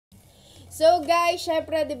So guys,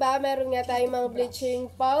 syempre 'di ba, meron nga tayong mga bleaching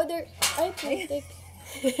powder. Ay, putik.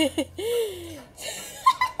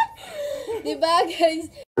 'Di ba, guys?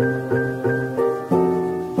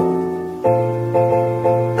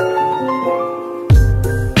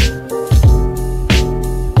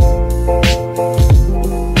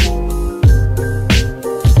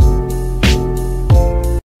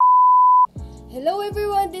 Hello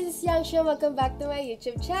everyone, this is YangshiVlogs. Welcome back to my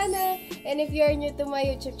YouTube channel. And if you are new to my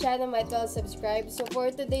YouTube channel, might well subscribe. So for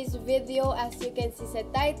today's video, as you can see sa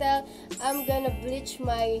title, I'm gonna bleach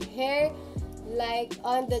my hair like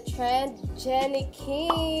on the trend Jennie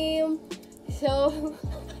Kim. So,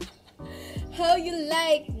 how you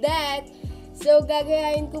like that? So,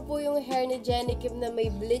 gagayahin ko po yung hair ni Jennie Kim na may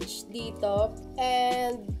bleach dito.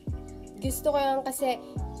 And gusto ko yan kasi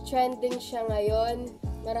trending siya ngayon.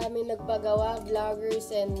 Maraming nagpagawa,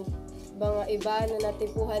 vloggers and mga iba na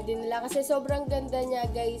natipuhan din nila. Kasi sobrang ganda niya,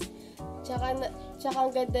 guys. Tsaka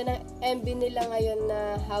ang ganda ng MV nila ngayon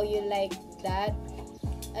na How You Like That.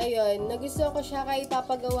 Ayun, nagustuhan ko siya kaya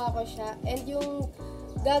ipapagawa ko siya. And yung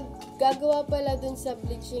gagawa pala dun sa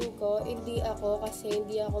bleaching ko, hindi ako kasi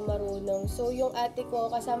hindi ako marunong. So yung ate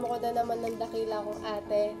ko, kasama ko na naman ng dakila kong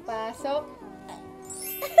ate. Pasok!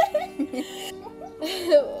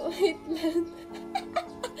 Wait lang.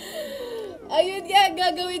 Ayun nga,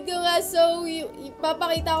 gagawin ko nga. So,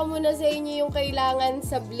 ipapakita ko muna sa inyo yung kailangan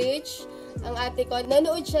sa bleach. Ang ate ko,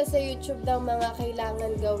 nanood siya sa YouTube ng mga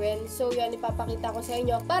kailangan gawin. So, yan, ipapakita ko sa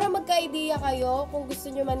inyo. Para magka-idea kayo kung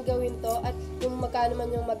gusto nyo man gawin to at kung magkano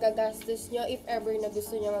man yung magagastos nyo if ever na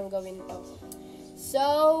gusto nyo man gawin to. So,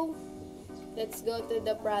 let's go to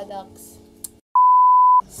the products.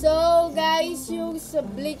 So, guys, yung sa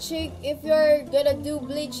bleaching, if you're gonna do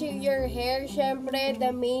bleaching your hair, syempre,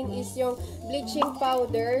 the main is yung bleaching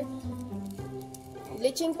powder.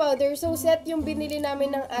 Bleaching powder. So, set yung binili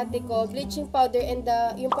namin ng ate ko. Bleaching powder and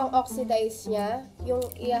yung pang-oxidize niya. Yung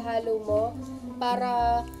ihahalo mo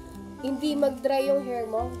para hindi mag-dry yung hair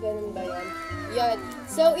mo. Ganun ba yan? Yan.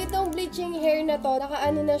 So, itong bleaching hair na to,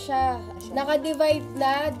 naka-ano na siya. Naka-divide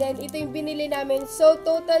na. Then, ito yung binili namin. So,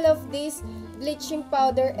 total of this bleaching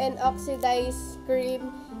powder and oxidized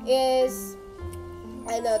cream is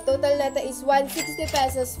total nata is 160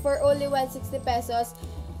 pesos. For only 160 pesos,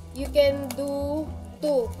 you can do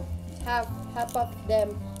half of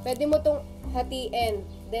them. Pwede mo tong hatiin.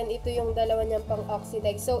 Then, ito yung dalawa niyang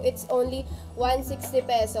pang-oxidize. So, it's only 160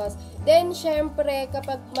 pesos. Then, syempre,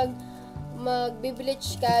 kapag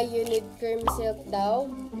mag-bleach ka, you need cream silk daw.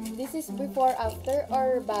 This is before, after,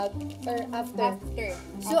 or after?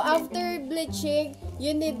 So, after bleaching,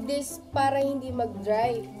 you need this para hindi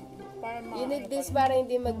mag-dry. You need this para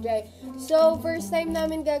hindi mag-dry. So, first time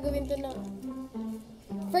namin gagawin to na...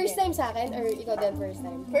 First time sa akin? Or ikaw din first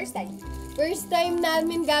time? First time. First time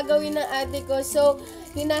namin gagawin ng ate ko. So,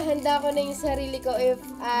 hinahanda ko na yung sarili ko if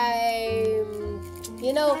I'm...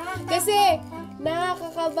 You know, kasi...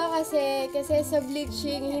 Nakakakaba kasi sa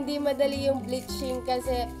bleaching, hindi madali yung bleaching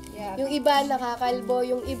kasi yung iba nakakalbo,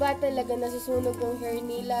 yung iba talaga nasusunog yung hair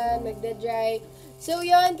nila, nagda-dry. So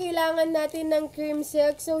yun, kailangan natin ng cream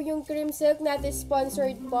silk. So yung cream silk natin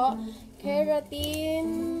sponsored po, Keratin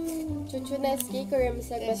Chuchuneski cream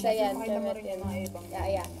silk, basta yan.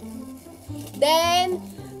 Yeah. Then,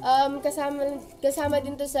 kasama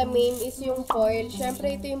din to sa main is yung foil.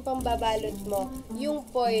 Syempre, ito yung pambabalot mo. Yung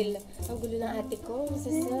foil. Ang gulo ng ate ko.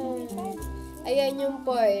 Ayan yung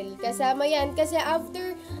foil. Kasama yan. Kasi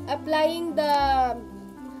after applying the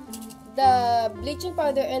bleaching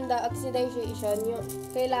powder and the oxidization, yung,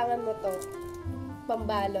 kailangan mo to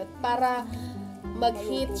pambalot. Para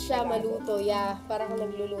mag-heat siya, maluto. Yeah, para kung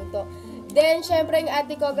nagluluto. Then, syempre, yung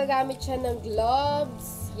ate ko gagamit siya ng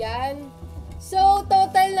gloves. Yan. So,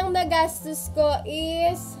 total lang na gastos ko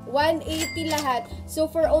is 180 lahat. So,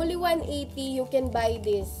 for only 180, you can buy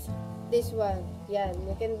this. This one. Yan.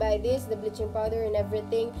 You can buy this, the bleaching powder and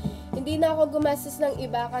everything. Hindi na ako gumastos ng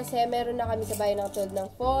iba kasi meron na kami sa bahay ng tulad ng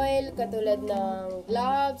foil, katulad ng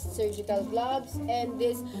gloves, surgical gloves, and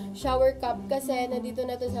this shower cup kasi nandito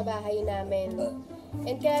na to sa bahay namin.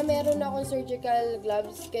 And kaya meron akong surgical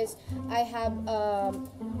gloves because I have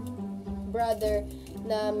brother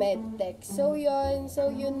na medtech. So, yun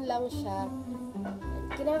lang siya.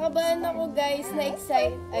 Kinakabahan ako, guys,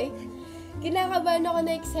 kinakabahan ako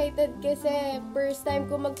na excited kasi first time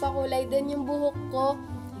ko magpakulay. Then, yung buhok ko,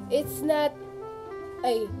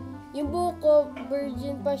 yung buhok ko,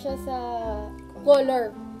 virgin pa siya sa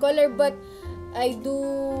color, but I do,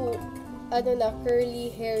 curly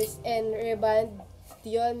hairs and reband.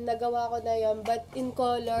 Yun, nagawa ko na yun. But in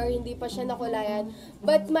color, hindi pa siya nakulayan.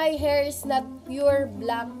 But my hair is not pure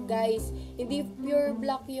black, guys. Hindi pure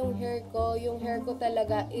black yung hair ko. Yung hair ko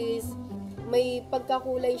talaga is may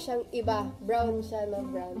pagkakulay siyang iba. Brown siya, no?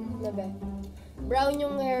 Brown. Na ba? Brown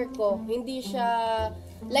yung hair ko. Hindi siya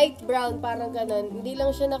light brown, parang ganun. Hindi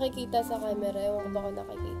lang siya nakikita sa camera. Ewan ko ba ako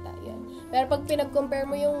nakikita. Yan. Pero pag pinag-compare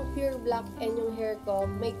mo yung pure black and yung hair ko,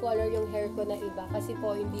 may color yung hair ko na iba. Kasi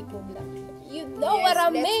po, hindi po black. You know what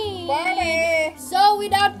I mean? So,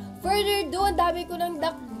 without further ado, ang dami ko ng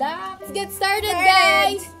dakdak. Let's get started,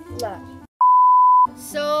 guys!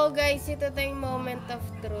 So, guys, ito tayong moment of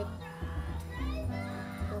truth.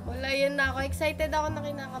 Wala, yun na ako. Excited ako na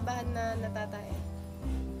kinakabahan na natataya.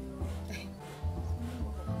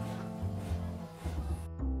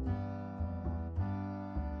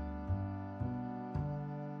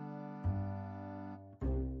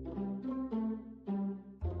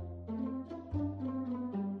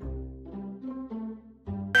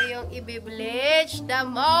 Yung i-bleach the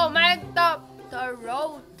moment of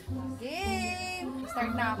truth. Game!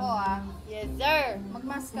 Start na ako Yes, sir.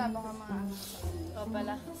 Magmask ka, baka mga O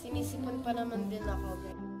pala, sinisipon pa naman din ako.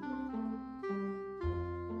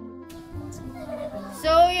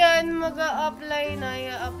 So, yan, mag-a-apply na.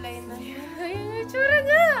 I-apply na. Ayun yung tsura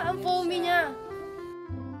niya. Ang foamy niya.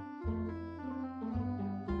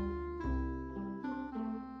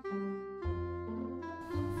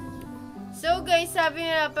 So, guys, sabi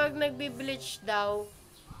nila pag nagbi-bleach daw,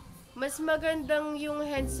 mas magandang yung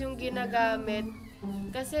hands yung ginagamit.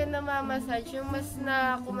 Kasi namamassage, yung mas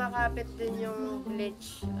na kumakapit din yung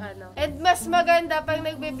bleach. And mas maganda pag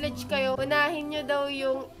nagbe-bleach kayo, unahin nyo daw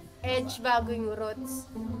yung edge bago yung roots.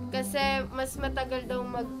 Kasi mas matagal daw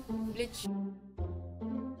mag-bleach.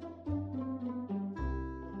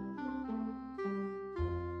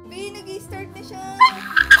 nag-i-start na siya.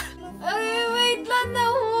 Ay, wait lang,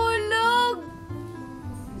 nahulog!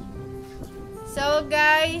 So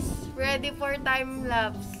guys, ready for time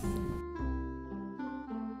lapse.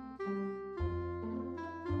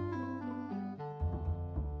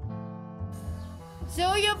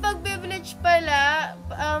 So, yung pagbe-bleach pala,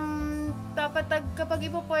 kapag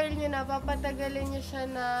ipo-foil nyo na, papatagalin nyo siya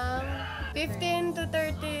ng 15 to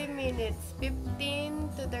 30 minutes.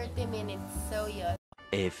 15 to 30 minutes. So, yun.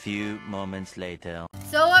 A few moments later.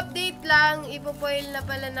 So, update lang, ipo-foil na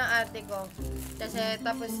pala ng ate ko. Kasi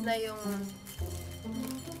tapos na yung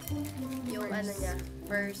ano niya,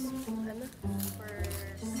 first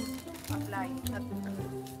apply.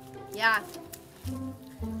 Yeah.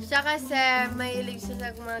 Siya kasi mahilig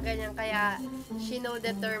siya sa mga ganyan, kaya she know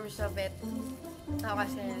the terms of it. Ako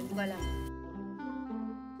kasi hindi ko alam.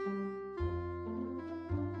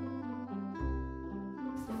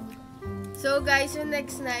 So guys, yung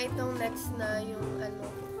next na, itong next na yung ano.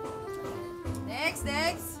 Next!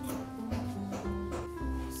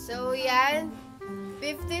 So yan,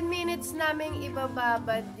 15 minutes naming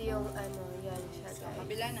ibababad yung ano, yan siya guys.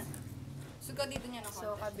 Kabila na. Suka dito niya na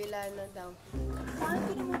So, kabila na daw. Paano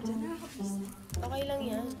ko naman dyan? Nakakapis. Okay lang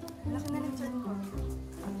yan. Laki na ng turn ko.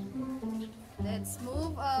 Let's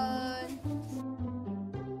move on.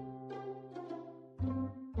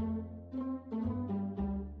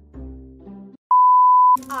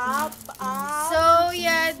 Up. So,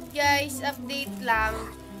 yan guys, update lang.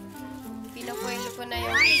 Pinapuelo ko na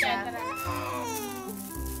yung isa.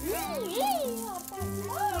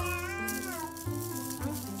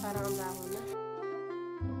 Parang ang baho na.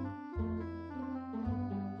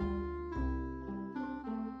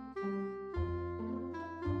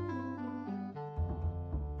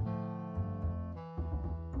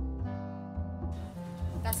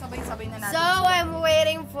 Sabay-sabay na natin. So, I'm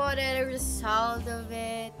waiting for the result of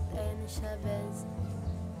it. Ano siya, best?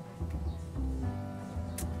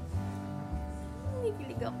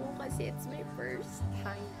 Nakikilig ako kasi it's my first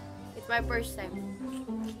time. It's my first time.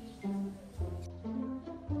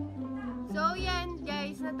 So, yan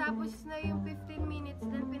guys. Natapos na yung 15 minutes.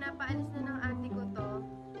 Then, pinapaalis na ng ate ko to.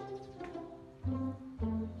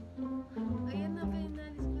 Ayan na,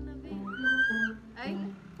 pinalis ko na, babe. Ay,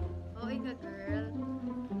 okay ka, girl.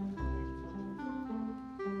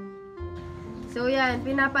 So, yan.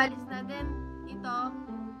 Pinapalis na din. Ito,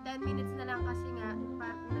 10 minutes na lang kasi nga,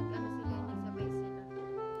 nag-ano sila, nagsabay sila.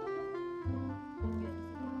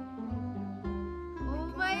 Oh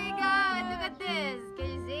my God! Look at this! Can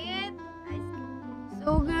you see it?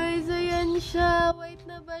 So, guys, ayan siya. White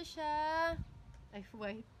na ba siya? Ay,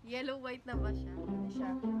 white. Yellow-white na ba siya? Ano siya?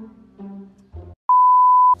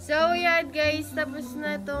 So, yan, guys. Tapos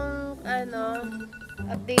na tong,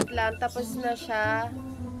 update lang. Tapos na siya.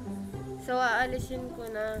 So, aalisin ko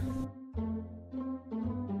na.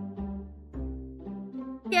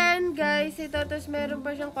 Yan guys, ito. Tapos meron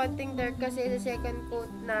pa siyang konting dark kasi sa second coat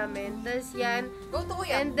namin. Tapos yan. Go to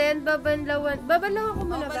kuya. And then babanlawan. Babanlawan ko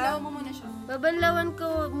muna ba? Balawan mo muna siya. Babanlawan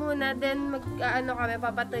ko muna. Then mag-ano kami,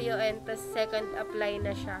 papatuyuin. Tapos second apply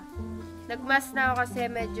na siya. Nagmask na ako kasi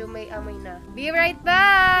medyo may amoy na. Be right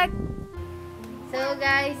back! So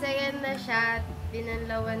guys, ayan na siya.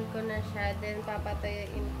 Binanlawan ko na siya. Then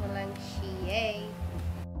papatuyuin ko lang siya. Yay!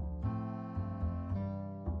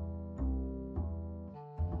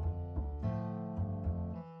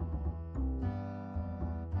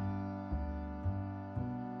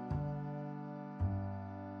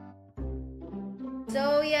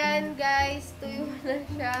 So, yan guys. Tuyo na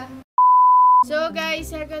siya. So, guys,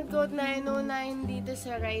 second coat na inunahin dito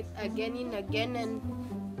sa right again and again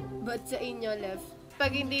but sa inyo left.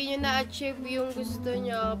 Pag hindi nyo na-achieve yung gusto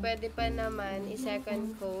nyo, pwede pa naman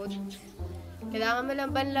i-second coat. Kailangan mo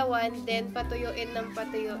lang banlawan, then patuyuin ng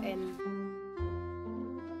patuyuin.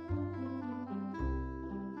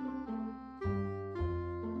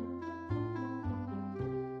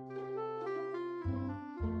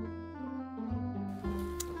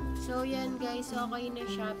 So, yan guys. Okay na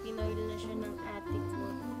siya. Pinoil na siya ng ate ko.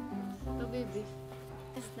 Oh, baby.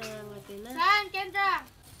 Tapos nangangati na. Saan, Kendra?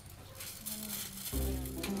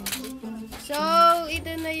 So,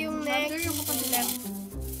 ito na yung next step.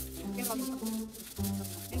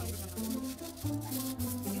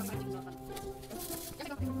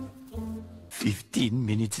 15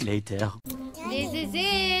 minutes later. This is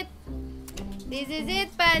it! This is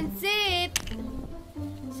it, pansit!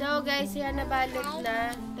 So, guys, yan nabalot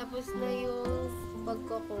na. Tapos na yung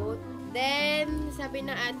pagkukot. Then, sabi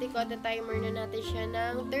ng ate ko, timer na natin siya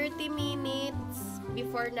ng 30 minutes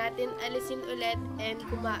before natin alisin ulit and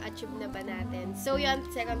kung ma-achieve na ba natin. So, yan,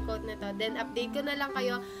 second coat na to. Then, update ko na lang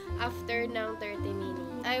kayo after ng 30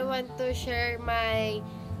 minutes. I want to share my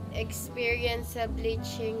experience sa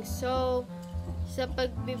bleaching. So, sa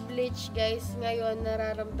pagbe-bleach, guys, ngayon,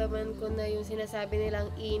 nararamdaman ko na yung sinasabi nilang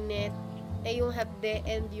init, yung hapde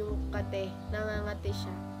and yung kate. Nangangati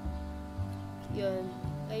siya. Yun.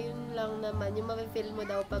 Ayun lang naman. Yung mafe-feel mo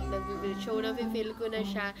daw pag nag-bleach. So, nafe-feel ko na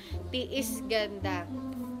siya. Tiis ganda.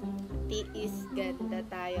 Tiis ganda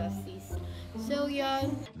tayo, sis. So, yun.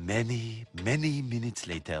 Many minutes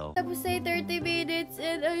later. Tapos ay 30 minutes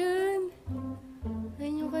and ayun.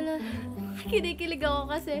 Ayun yung kala. Kinikilig ako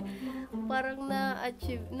kasi parang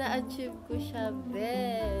na-achieve ko siya.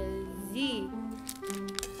 Busy.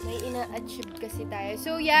 May ina-achieve kasi tayo.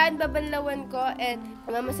 So, yan, babanlawan ko and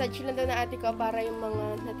mamassage lang daw na ate ko para yung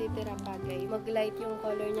mga natitira bagay. Mag-light yung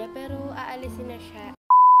color niya, pero aalisin na siya.